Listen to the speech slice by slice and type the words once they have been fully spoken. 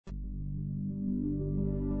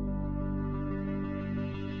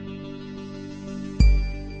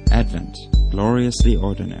Advent, gloriously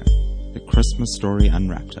ordinary, the Christmas story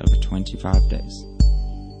unwrapped over 25 days.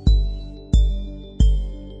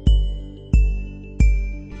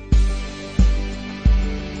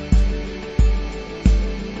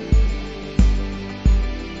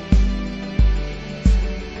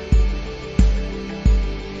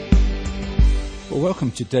 Well,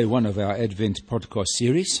 welcome to day one of our Advent podcast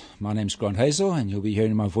series. My name's Grant Hazel, and you'll be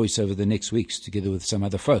hearing my voice over the next weeks together with some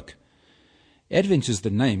other folk. Advent is the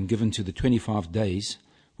name given to the 25 days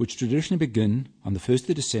which traditionally begin on the 1st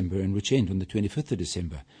of December and which end on the 25th of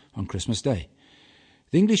December, on Christmas Day.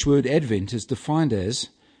 The English word Advent is defined as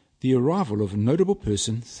the arrival of a notable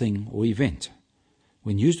person, thing, or event.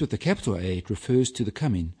 When used with the capital A, it refers to the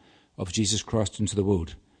coming of Jesus Christ into the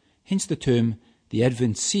world. Hence the term the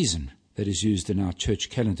Advent season that is used in our church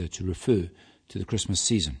calendar to refer to the Christmas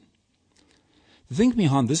season. The thing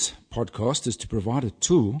behind this podcast is to provide a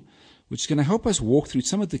tool which is going to help us walk through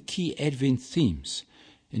some of the key Advent themes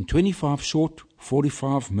in 25 short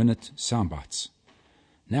 45-minute soundbites.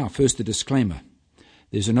 Now, first a disclaimer.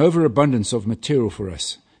 There's an overabundance of material for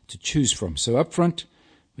us to choose from, so up front,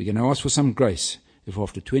 we're going to ask for some grace if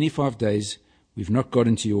after 25 days we've not got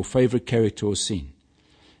into your favorite character or scene.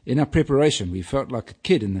 In our preparation, we felt like a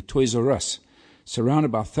kid in the Toys R Us,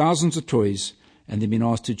 surrounded by thousands of toys and then been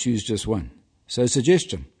asked to choose just one. So,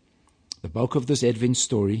 suggestion. The bulk of this Advent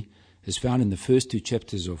story is found in the first 2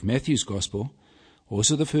 chapters of Matthew's Gospel,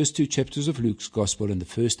 also the first 2 chapters of Luke's Gospel, and the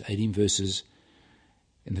first 18 verses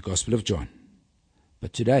in the Gospel of John.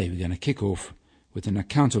 But today we're going to kick off with an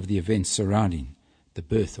account of the events surrounding the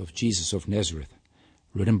birth of Jesus of Nazareth,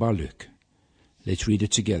 written by Luke. Let's read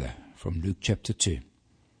it together from Luke chapter 2.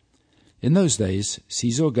 In those days,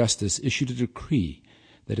 Caesar Augustus issued a decree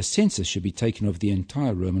that a census should be taken of the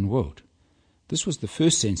entire Roman world. This was the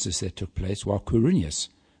first census that took place while Quirinius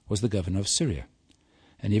was the governor of Syria,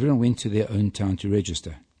 and everyone went to their own town to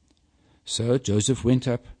register. So Joseph went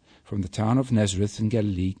up from the town of Nazareth in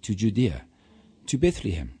Galilee to Judea, to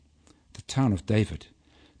Bethlehem, the town of David,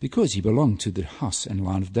 because he belonged to the house and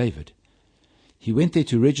line of David. He went there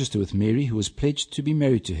to register with Mary, who was pledged to be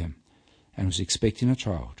married to him, and was expecting a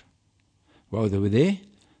child. While they were there,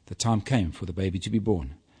 the time came for the baby to be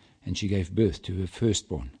born, and she gave birth to her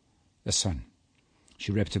firstborn, a son.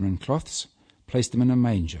 She wrapped him in cloths, placed him in a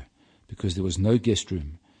manger, because there was no guest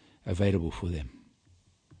room available for them.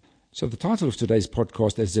 So the title of today's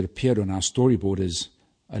podcast, as it appeared on our storyboard, is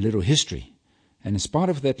A Little History. And in spite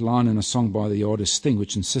of that line in a song by the artist Sting,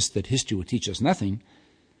 which insists that history will teach us nothing,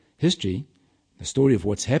 history, the story of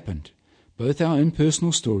what's happened, both our own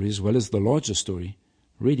personal story as well as the larger story,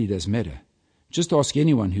 really does matter. Just ask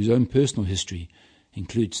anyone whose own personal history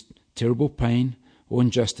includes terrible pain or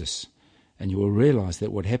injustice, and you will realize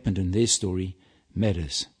that what happened in their story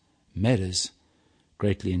matters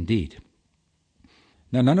greatly indeed.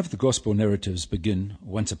 Now, none of the gospel narratives begin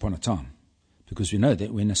once upon a time, because we know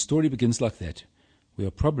that when a story begins like that, we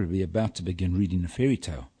are probably about to begin reading a fairy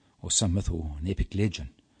tale or some myth or an epic legend.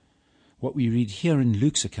 What we read here in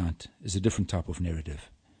Luke's account is a different type of narrative.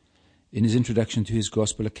 In his introduction to his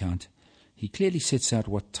gospel account, he clearly sets out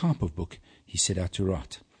what type of book he set out to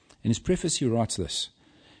write. In his preface, he writes this: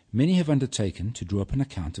 "Many have undertaken to draw up an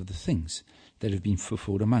account of the things that have been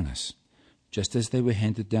fulfilled among us, just as they were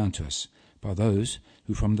handed down to us by those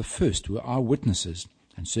who from the first were our witnesses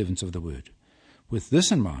and servants of the word. With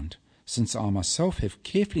this in mind, since I myself have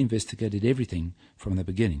carefully investigated everything from the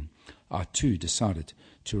beginning, I too decided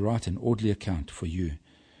to write an orderly account for you,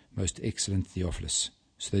 most excellent Theophilus,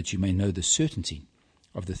 so that you may know the certainty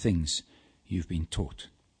of the things you've been taught."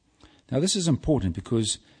 Now this is important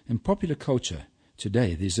because in popular culture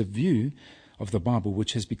today there's a view of the Bible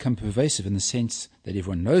which has become pervasive in the sense that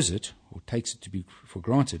everyone knows it, or takes it to be for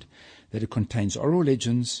granted, that it contains oral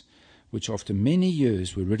legends which after many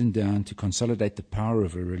years were written down to consolidate the power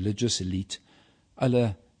of a religious elite, a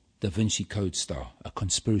la Da Vinci Code style, a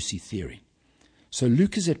conspiracy theory. So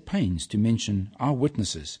Luke is at pains to mention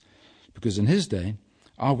eyewitnesses, because in his day,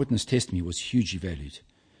 eyewitness testimony was hugely valued.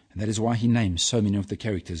 And that is why he names so many of the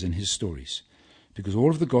characters in his stories, because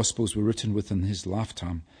all of the Gospels were written within his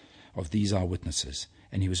lifetime of these eyewitnesses,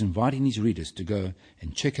 and he was inviting his readers to go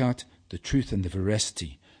and check out the truth and the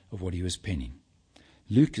veracity of what he was penning.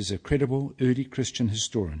 Luke is a credible early Christian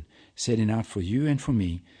historian setting out for you and for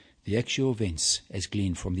me the actual events as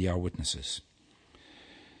gleaned from the eyewitnesses.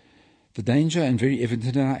 The danger, and very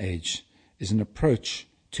evident in our age, is an approach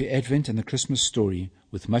to Advent and the Christmas story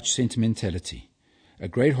with much sentimentality. A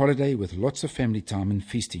great holiday with lots of family time and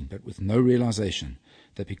feasting, but with no realization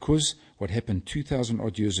that because what happened 2,000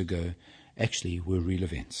 odd years ago actually were real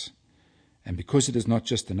events. and because it is not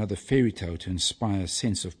just another fairy tale to inspire a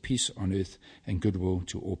sense of peace on earth and goodwill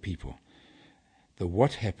to all people. The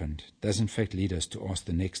what happened does in fact lead us to ask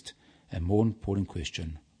the next and more important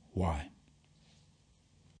question, why?